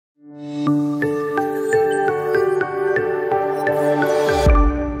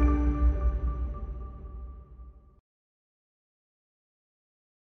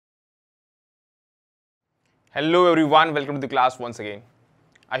Hello everyone, welcome to the class once again.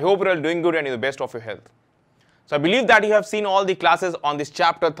 I hope you are doing good and in the best of your health. So I believe that you have seen all the classes on this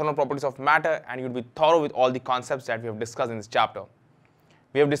chapter, thermal properties of matter, and you will be thorough with all the concepts that we have discussed in this chapter.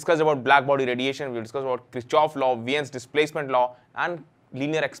 We have discussed about black body radiation, we have discussed about Kirchhoff law, Wien's displacement law, and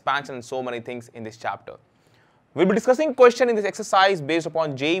linear expansion and so many things in this chapter. We will be discussing question in this exercise based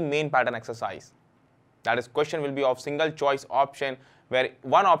upon JEE main pattern exercise. That is, question will be of single choice option where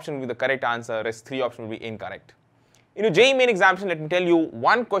one option will be the correct answer, rest 3 options will be incorrect. In your JEE main examination, let me tell you,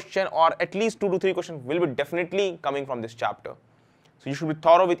 one question or at least 2 to 3 questions will be definitely coming from this chapter. So you should be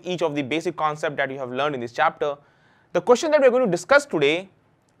thorough with each of the basic concepts that you have learned in this chapter. The question that we are going to discuss today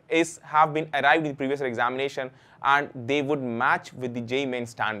have been arrived in the previous examination and they would match with the JEE main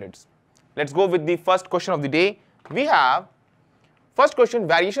standards. Let's go with the first question of the day. We have first question,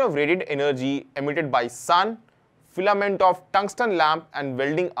 variation of radiant energy emitted by sun, filament of tungsten lamp and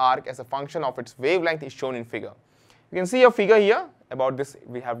welding arc as a function of its wavelength is shown in figure. You can see a figure here about this.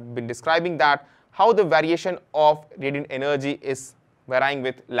 We have been describing that how the variation of radiant energy is varying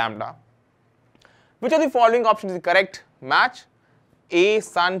with lambda. Which of the following options is the correct match? A,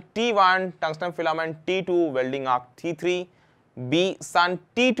 sun T1, tungsten filament T2, welding arc T3. B, sun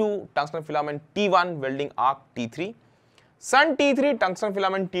T2, tungsten filament T1, welding arc T3. Sun T3, tungsten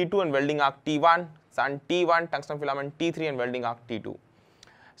filament T2 and welding arc T1. Sun T1, tungsten filament T3 and welding arc T2.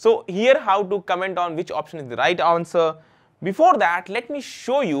 So here how to comment on which option is the right answer. Before that, let me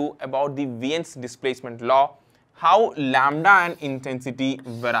show you about the Wien's displacement law, how lambda and intensity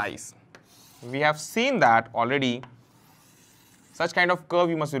varies. We have seen that already. Such kind of curve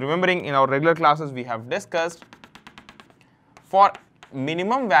you must be remembering in our regular classes we have discussed. For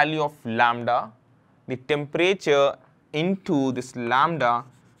minimum value of lambda, the temperature into this lambda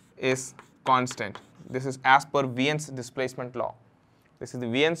is constant. This is as per Wien's displacement law. This is the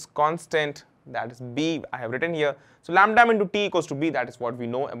Wien's constant, that is B, I have written here. So lambda into T equals to B, that is what we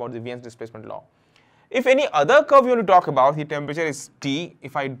know about the Wien's displacement law. If any other curve you want to talk about, the temperature is T.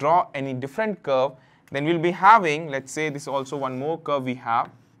 If I draw any different curve, then we'll be having, let's say this is also one more curve we have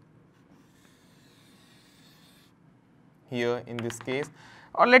here in this case.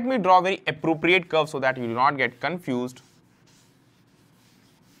 Or let me draw a very appropriate curve so that you will not get confused,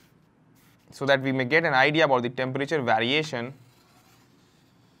 so that we may get an idea about the temperature variation.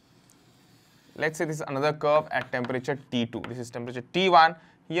 Let's say this is another curve at temperature T2. This is temperature T1.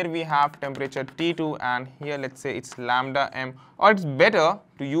 Here we have temperature T2 and here let's say it's lambda m, or it's better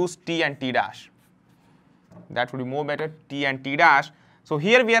to use T and T dash. That would be more better, T and T dash. So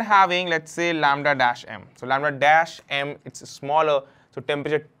here we are having, let's say, lambda dash m. So lambda dash m, it's smaller, so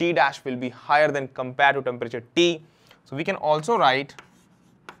temperature T dash will be higher than compared to temperature T. So we can also write,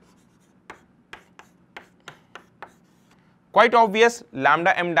 quite obvious,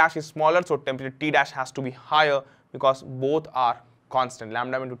 lambda m dash is smaller, so temperature T dash has to be higher because both are constant.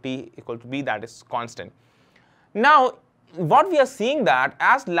 Lambda m into T equal to B, that is constant. Now, what we are seeing that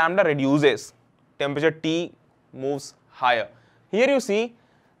as lambda reduces, temperature T moves higher. Here you see,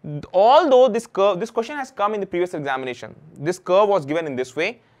 although this question has come in the previous examination, this curve was given in this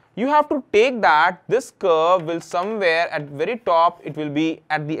way, you have to take that this curve will somewhere at very top, it will be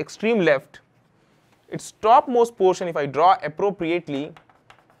at the extreme left. Its topmost portion, if I draw appropriately,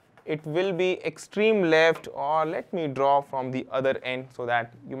 it will be extreme left, or let me draw from the other end so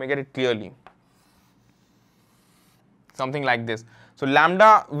that you may get it clearly. Something like this. So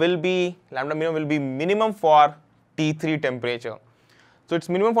lambda minimum will be minimum for T3 temperature. So it's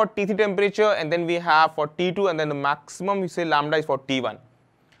minimum for T3 temperature, and then we have for T2, and then the maximum we say lambda is for T1.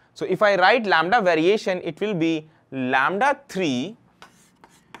 So if I write lambda variation, it will be lambda 3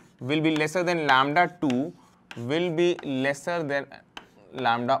 will be lesser than lambda 2 will be lesser than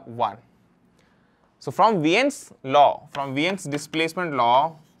lambda 1. So from Wien's law, from Wien's displacement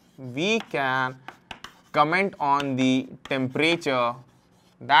law, we can comment on the temperature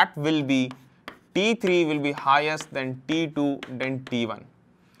that will be T3 will be highest than T2 than T1.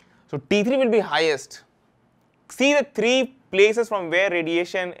 So T3 will be highest. See the 3 places from where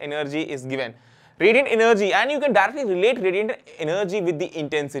radiation energy is given. Radiant energy, and you can directly relate radiant energy with the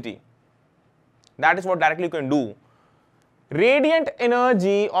intensity. That is what directly you can do. Radiant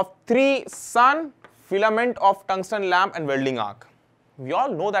energy of 3 sun, filament of tungsten lamp and welding arc. We all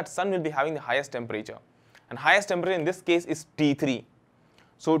know that sun will be having the highest temperature, and highest temperature in this case is T3.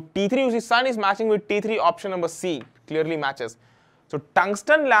 So T3, you see sun is matching with T3, option number C clearly matches. So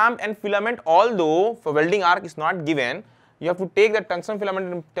tungsten lamp and filament, although for welding arc is not given, you have to take the tungsten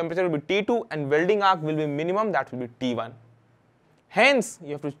filament temperature will be T2 and welding arc will be minimum, that will be T1. Hence,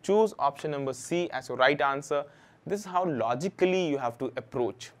 you have to choose option number C as your right answer. This is how logically you have to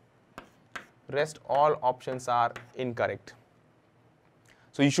approach. Rest all options are incorrect.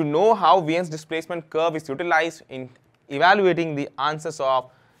 So you should know how Wien's displacement curve is utilized in evaluating the answers of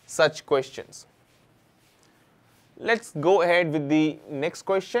such questions. Let's go ahead with the next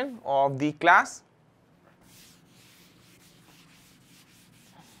question of the class.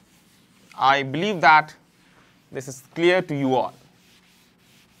 I believe that this is clear to you all.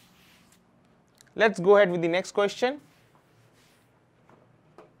 Let's go ahead with the next question.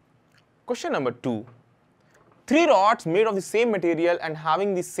 Question number 2. 3 rods made of the same material and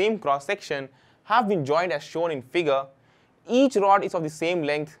having the same cross section have been joined as shown in figure. Each rod is of the same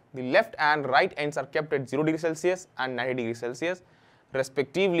length. The left and right ends are kept at 0 degrees Celsius and 90 degrees Celsius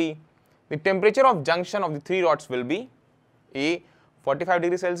respectively. The temperature of junction of the 3 rods will be A. 45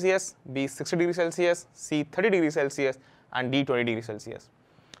 degrees Celsius, B. 60 degrees Celsius, C. 30 degrees Celsius, and D. 20 degrees Celsius.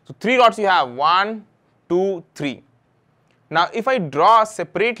 So 3 rods you have 1, 2, 3. Now if I draw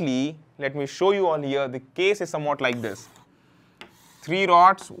separately, let me show you all here. The case is somewhat like this. 3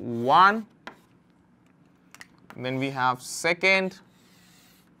 rods, 1, then we have second,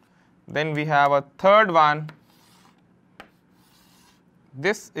 then we have a third one.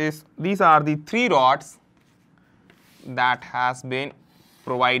 These are the 3 rods that has been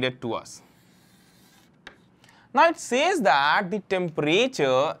provided to us. Now it says that the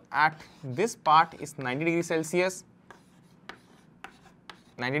temperature at this part is 90 degrees Celsius,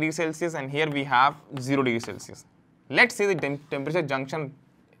 90 degrees Celsius, and here we have 0 degrees Celsius. Let's say the temperature junction,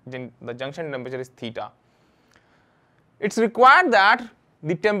 the junction temperature is theta. It's required that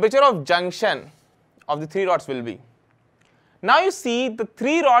the temperature of junction of the 3 rods will be. Now you see the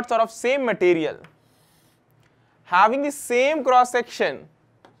 3 rods are of same material, having the same cross section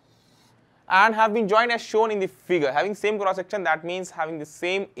and have been joined as shown in the figure. Having same cross section, that means having the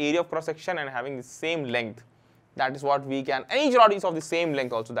same area of cross section and having the same length. That is what we can, and each rod is of the same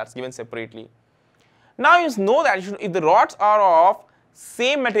length also, that's given separately. Now you know that if the rods are of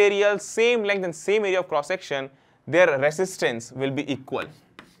same material, same length and same area of cross section, their resistance will be equal.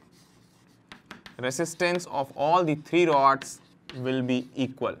 Resistance of all the 3 rods will be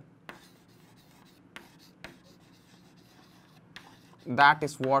equal. That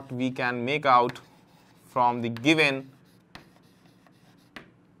is what we can make out from the given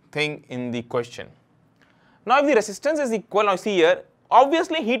thing in the question. Now if the resistance is equal, now see here,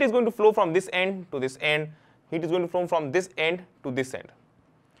 obviously heat is going to flow from this end to this end, heat is going to flow from this end to this end.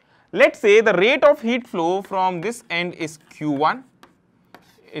 Let's say the rate of heat flow from this end is Q1,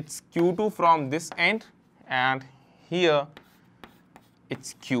 it's Q2 from this end, and here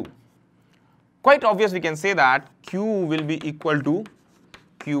it's Q. Quite obvious, we can say that Q will be equal to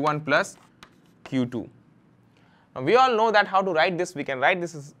Q1 plus Q2. Now we all know that how to write this. We can write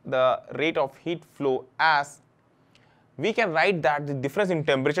this as the rate of heat flow as, we can write that the difference in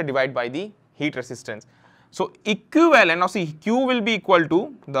temperature divided by the heat resistance. So equivalent, now see, Q will be equal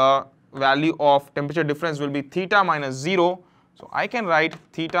to the value of temperature difference will be theta minus 0. So I can write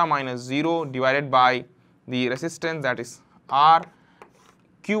theta minus 0 divided by the resistance, that is R.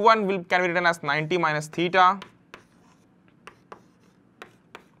 Q1 can be written as 90 minus theta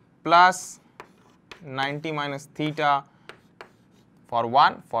plus 90 minus theta for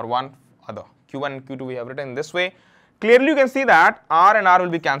one other. Q1 and Q2 we have written this way. Clearly you can see that R and R will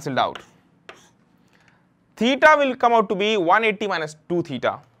be cancelled out. Theta will come out to be 180 minus 2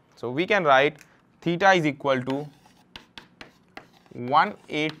 theta. So we can write theta is equal to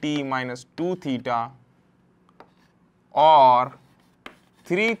 180 minus 2 theta, or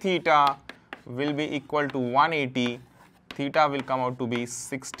 3 theta will be equal to 180, theta will come out to be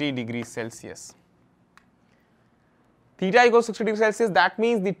 60 degrees Celsius. Theta equals 60 degrees Celsius, that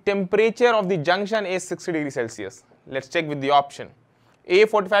means the temperature of the junction is 60 degrees Celsius. Let's check with the option. A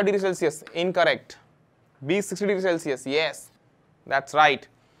 45 degrees Celsius, incorrect. B 60 degrees Celsius, yes, that's right.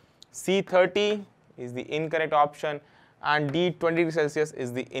 C 30 is the incorrect option, and D 20 degrees Celsius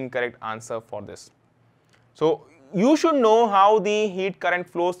is the incorrect answer for this. So you should know how the heat current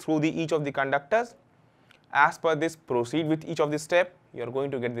flows through each of the conductors. As per this, proceed with each of the step, you are going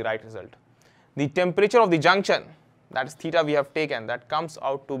to get the right result. The temperature of the junction, that is theta we have taken, that comes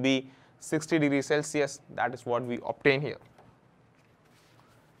out to be 60 degrees Celsius. That is what we obtain here.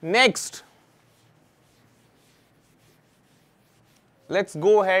 Next, let's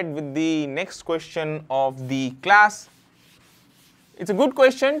go ahead with the next question of the class. It's a good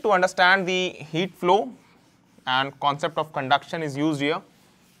question to understand the heat flow, and concept of conduction is used here.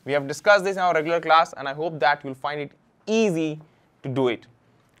 We have discussed this in our regular class, and I hope that you will find it easy to do it.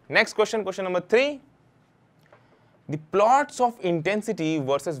 Next question, question number 3. The plots of intensity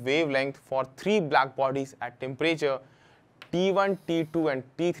versus wavelength for 3 black bodies at temperature T1, T2 and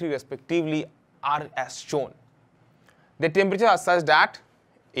T3 respectively are as shown. The temperatures are such that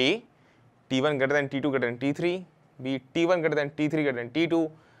A, T1 greater than T2 greater than T3, B, T1 greater than T3 greater than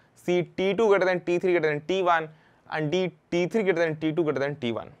T2, C, T2 greater than T3 greater than T1, and D, T3 greater than T2 greater than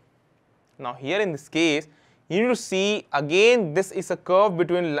T1. Now here in this case, you need to see again this is a curve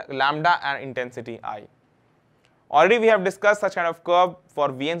between lambda and intensity I. Already we have discussed such kind of curve for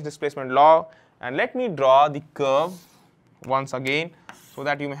Wien's displacement law, and let me draw the curve once again so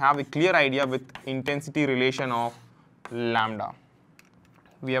that you may have a clear idea with intensity relation of lambda.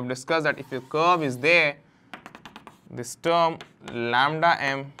 We have discussed that if your curve is there, this term lambda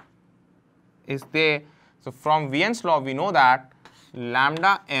m is there. So from Wien's law we know that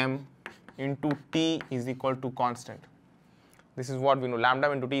lambda m into T is equal to constant. This is what we know, lambda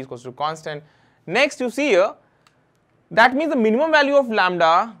m into T is equal to constant. Next you see here, that means the minimum value of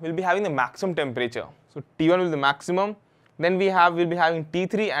lambda will be having the maximum temperature. So T1 will be the maximum, then we'll be having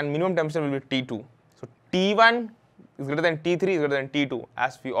T3 and minimum temperature will be T2. So T1 is greater than T3 is greater than T2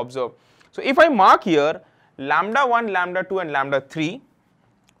 as we observe. So if I mark here lambda 1, lambda 2 and lambda 3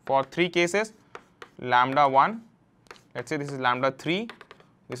 for 3 cases, lambda 1, let's say this is lambda 3,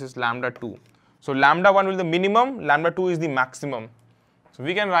 this is lambda 2. So lambda 1 will be the minimum, lambda 2 is the maximum. So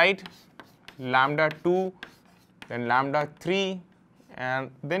we can write lambda 2, then lambda 3,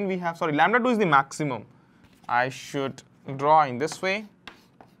 and then we have, lambda 2 is the maximum. I should draw in this way.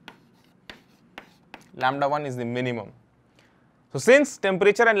 Lambda 1 is the minimum. So since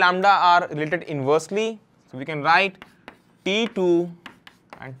temperature and lambda are related inversely, so we can write T2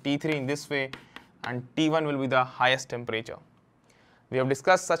 and T3 in this way, and T1 will be the highest temperature. We have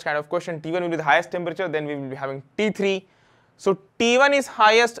discussed such kind of question. T1 will be the highest temperature, then we will be having T3. So T1 is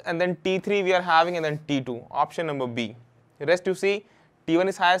highest, and then T3 we are having, and then T2. Option number B. The rest you see, T1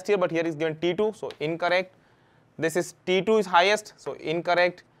 is highest here, but here is given T2, so incorrect. This is T2 is highest, so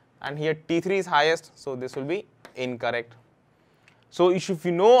incorrect, and here T3 is highest, so this will be incorrect. So if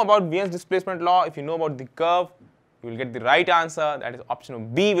you know about Wien's displacement law, if you know about the curve, you will get the right answer. That is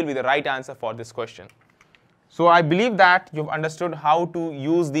option B will be the right answer for this question. So I believe that you have understood how to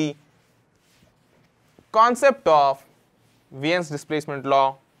use the concept of Wien's displacement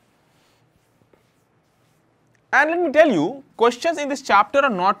law. And let me tell you, questions in this chapter are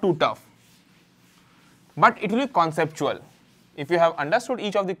not too tough, but it will be conceptual. If you have understood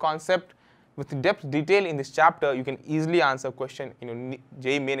each of the concept with depth detail in this chapter, you can easily answer question in your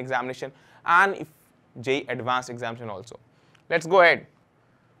JEE main examination and if JEE advanced examination also. Let's go ahead.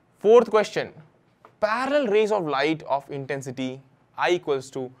 Fourth question. Parallel rays of light of intensity I equals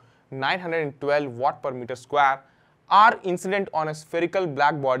to 912 watt per meter square are incident on a spherical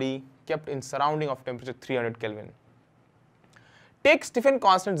black body kept in surrounding of temperature 300 Kelvin. Take Stephen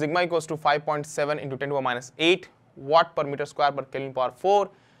constant sigma equals to 5.7 into 10 to the power minus 8 watt per meter square per Kelvin power 4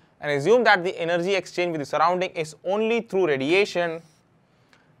 and assume that the energy exchange with the surrounding is only through radiation.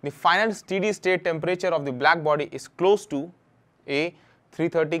 The final steady state temperature of the black body is close to A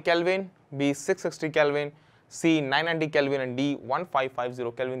 330 Kelvin, B 660 Kelvin, C 990 Kelvin and D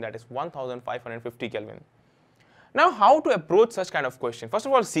 1550 Kelvin, that is 1550 Kelvin. Now how to approach such kind of question? First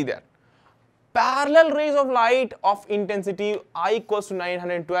of all, see that parallel rays of light of intensity I equals to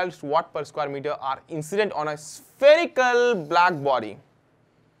 912 watt per square meter are incident on a spherical black body.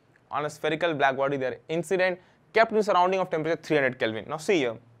 On a spherical black body they are incident kept in surrounding of temperature 300 Kelvin. Now see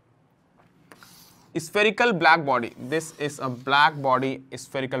here, spherical black body, this is a black body,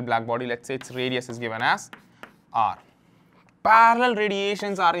 spherical black body, let's say its radius is given as R. Parallel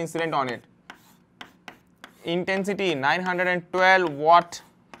radiations are incident on it. Intensity 912 watt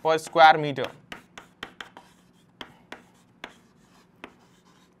per square meter.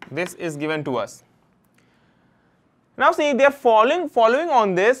 This is given to us. Now see, they are following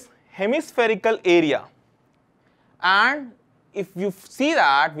on this hemispherical area, and if you see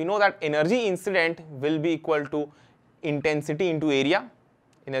that, we know that energy incident will be equal to intensity into area,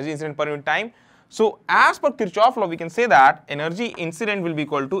 energy incident per unit time. So as per Kirchhoff law, we can say that energy incident will be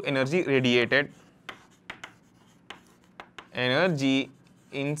equal to energy radiated. Energy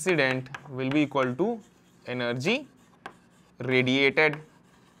incident will be equal to energy radiated.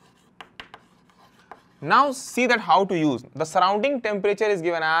 Now see that how to use. The surrounding temperature is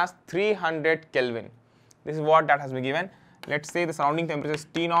given as 300 Kelvin. This is what that has been given. Let's say the surrounding temperature is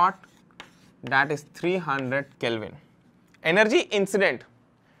T0, that is 300 Kelvin. Energy incident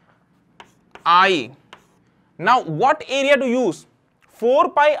I. Now what area to use? 4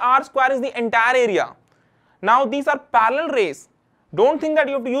 pi r square is the entire area. Now these are parallel rays. Don't think that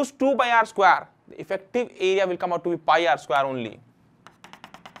you have to use 2 pi r square. The effective area will come out to be pi r square only.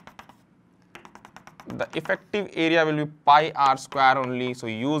 the effective area will be pi r square only, so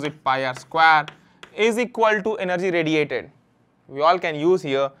use it, pi r square is equal to energy radiated. We all can use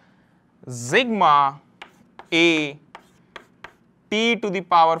here sigma A T to the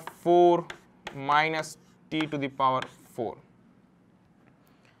power 4 minus T to the power 4.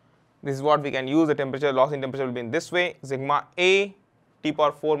 This is what we can use. The temperature, loss in temperature will be in this way, sigma A T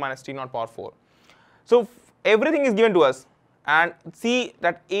power 4 minus T naught power 4. So everything is given to us, and see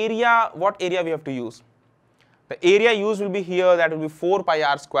that area, what area we have to use. The area used will be here, that will be 4 pi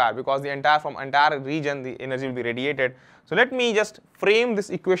r square, because the entire region the energy will be radiated. So let me just frame this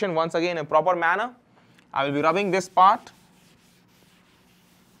equation once again in a proper manner. I will be rubbing this part,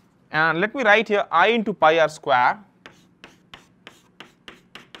 and let me write here I into pi r square.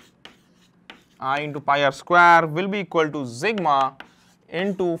 I into pi r square will be equal to sigma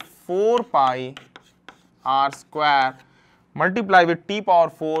into 4 pi r square multiply with T power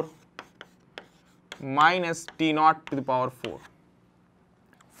 4 minus T naught to the power 4.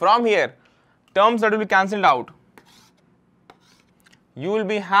 From here, terms that will be cancelled out. You will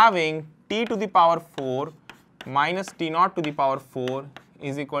be having T to the power 4 minus T naught to the power 4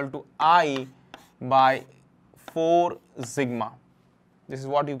 is equal to I by 4 sigma. This is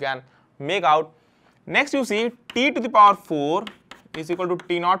what you can make out. Next you see T to the power 4 is equal to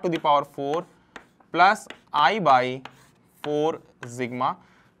T naught to the power 4 plus I by 4 sigma.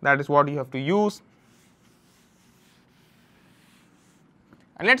 That is what you have to use.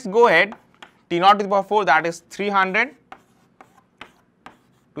 And let's go ahead. T naught to the power 4, that is 300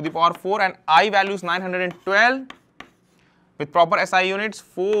 to the power 4, and I value is 912 with proper SI units.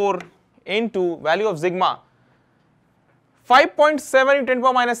 4 into value of sigma 5.7 in 10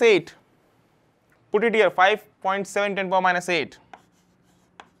 power minus 8. Put it here, 5.7 in 10 power minus 8.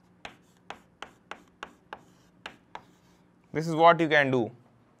 This is what you can do.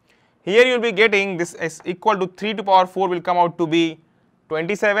 Here you will be getting this is equal to 3 to the power 4 will come out to be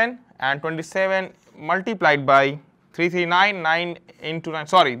 27, and 27 multiplied by 339, 9 into 9,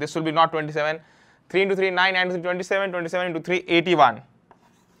 sorry, this will be not 27, 3 into 3, 9, 9 into 3, 27, 27 into 3, 81.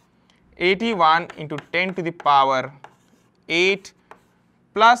 81 into 10 to the power 8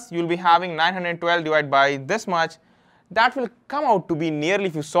 plus you will be having 912 divided by this much. That will come out to be nearly,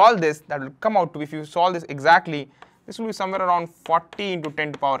 if you solve this, that will come out to be, if you solve this exactly, this will be somewhere around 40 into 10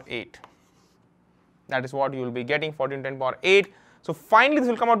 to the power 8. That is what you will be getting, 40 into 10 to the power 8. So finally this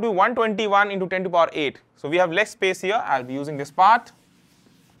will come out to be 121 into 10 to the power 8. So we have less space here. I will be using this part.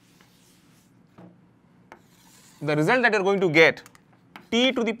 The result that you are going to get,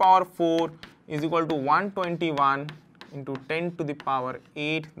 T to the power 4 is equal to 121 into 10 to the power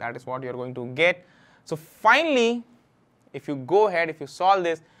 8. That is what you are going to get. So finally, if you go ahead, if you solve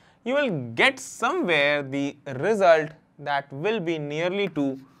this, you will get somewhere the result that will be nearly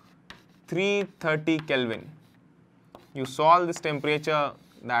to 330 Kelvin. You solve this temperature,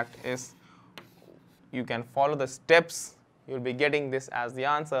 that is, you can follow the steps, you will be getting this as the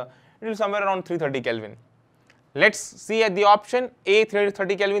answer. It will be somewhere around 330 Kelvin. Let's see at the option. A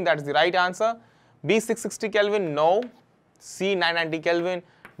 330 Kelvin, that is the right answer. B 660 Kelvin, no. C 990 Kelvin,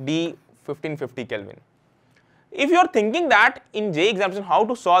 D 1550 Kelvin. If you are thinking that in JEE examination how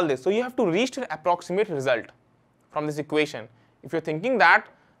to solve this, so you have to reach an approximate result from this equation. If you are thinking that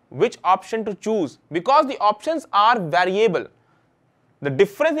which option to choose, because the options are variable, the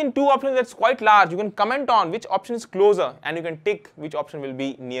difference in two options is quite large, you can comment on which option is closer and you can tick which option will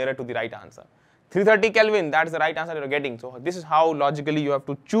be nearer to the right answer. 330 Kelvin, that is the right answer you are getting. So this is how logically you have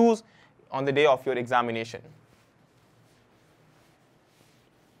to choose on the day of your examination.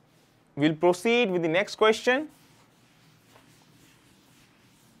 We will proceed with the next question.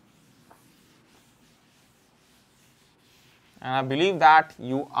 And I believe that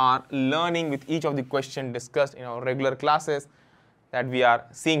you are learning with each of the questions discussed in our regular classes that we are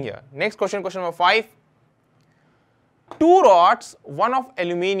seeing here. Next question, question number 5. Two rods, one of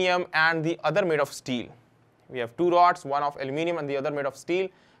aluminium and the other made of steel. We have two rods, one of aluminium and the other made of steel,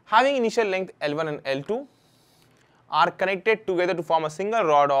 having initial length L1 and L2, are connected together to form a single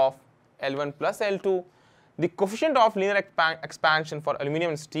rod of L1 plus L2. The coefficient of linear expansion for aluminium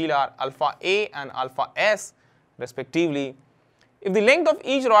and steel are alpha A and alpha S respectively. If the length of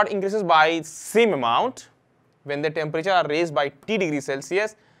each rod increases by same amount when the temperature are raised by T degrees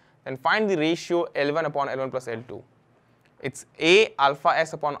Celsius, then find the ratio L1 upon L1 plus L2. It's A alpha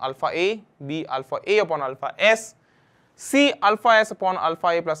S upon alpha A, B alpha A upon alpha S, C alpha S upon alpha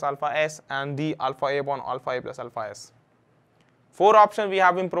A plus alpha S, and D alpha A upon alpha A plus alpha S. 4 options we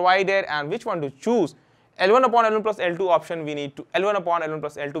have been provided, and which one to choose? L1 upon L1 plus L2 option we need to, L1 upon L1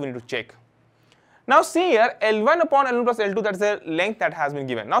 plus L2 we need to check. Now see here, L1 upon L1 plus L2, that is the length that has been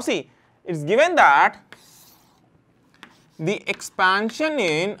given. Now see, It's given that the expansion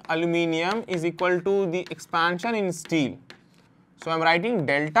in aluminium is equal to the expansion in steel. So I'm writing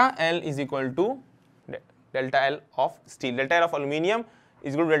delta L is equal to delta L of steel. Delta L of aluminium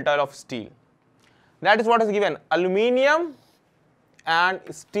is equal to delta L of steel. That is what is given. Aluminium and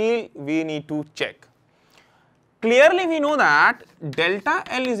steel we need to check. Clearly we know that delta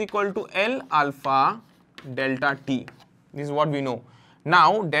L is equal to L alpha delta T. This is what we know.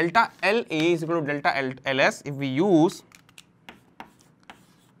 Now delta LA is equal to delta LS. If we use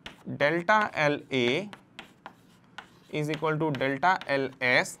delta LA is equal to delta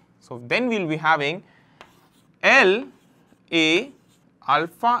LS, so then we will be having LA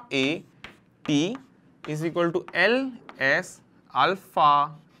alpha A T is equal to LS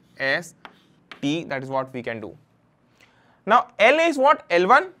alpha S T. That is what we can do. Now LA is what?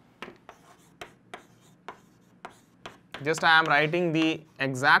 L1. Just I am writing the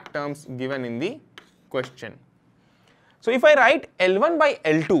exact terms given in the question. So if I write L1 by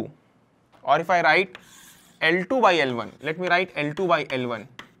L2, or if I write L2 by L1, let me write L2 by L1.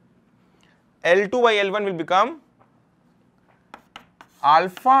 L2 by L1 will become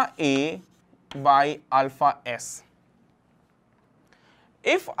alpha A by alpha S.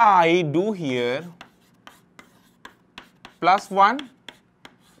 If I do here plus 1,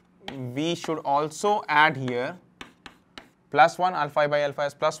 we should also add here plus 1, alpha A by alpha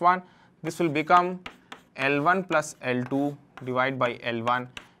S plus 1. This will become L1 plus L2 divided by L1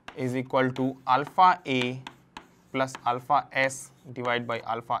 is equal to alpha A plus alpha S divided by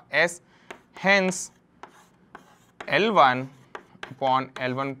alpha S. Hence, L1 upon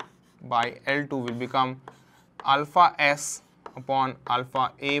L1 by L2 will become alpha S upon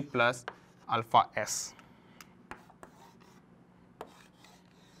alpha A plus alpha S.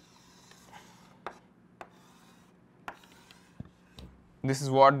 This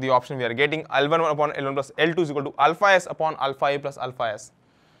is what the option we are getting. L1 upon L1 plus L2 is equal to alpha S upon alpha A plus alpha S.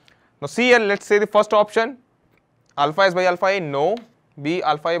 Now see here, let's say the first option, alpha S by alpha A, no. B,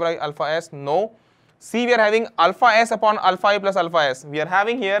 alpha A by alpha S, no. C, we are having alpha S upon alpha A plus alpha S. We are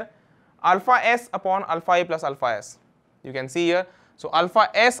having here alpha S upon alpha A plus alpha S. You can see here. So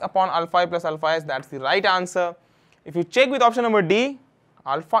alpha S upon alpha A plus alpha S, that's the right answer. If you check with option number D,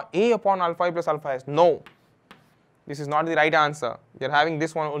 alpha A upon alpha A plus alpha S, no. This is not the right answer. We are having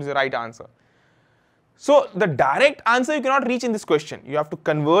this one only the right answer. So the direct answer you cannot reach in this question. You have to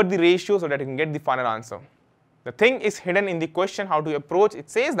convert the ratio so that you can get the final answer. The thing is hidden in the question how to approach. It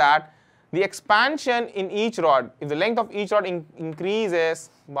says that the expansion in each rod, if the length of each rod increases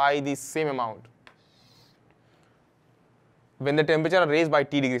by the same amount, when the temperature are raised by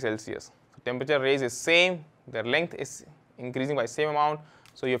T degrees Celsius. So temperature raised is same, their length is increasing by same amount.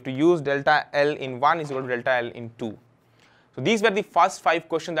 So you have to use delta L in 1 is equal to delta L in 2. So these were the first 5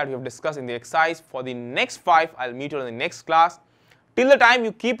 questions that we have discussed in the exercise. For the next 5, I'll meet you in the next class. Till the time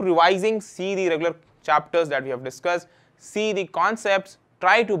you keep revising, see the regular chapters that we have discussed, see the concepts,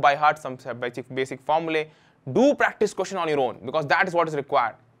 try to by heart some basic formulae, do practice question on your own because that is what is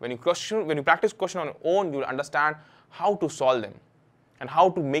required. When you practice question on your own, you will understand how to solve them and how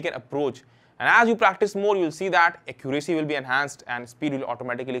to make an approach. And as you practice more, you will see that accuracy will be enhanced and speed will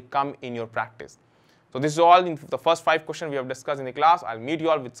automatically come in your practice. So this is all in the first 5 questions we have discussed in the class. I'll meet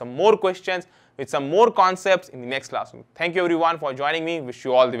you all with some more questions, with some more concepts in the next class. Thank you everyone for joining me. Wish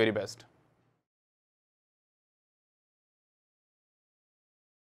you all the very best.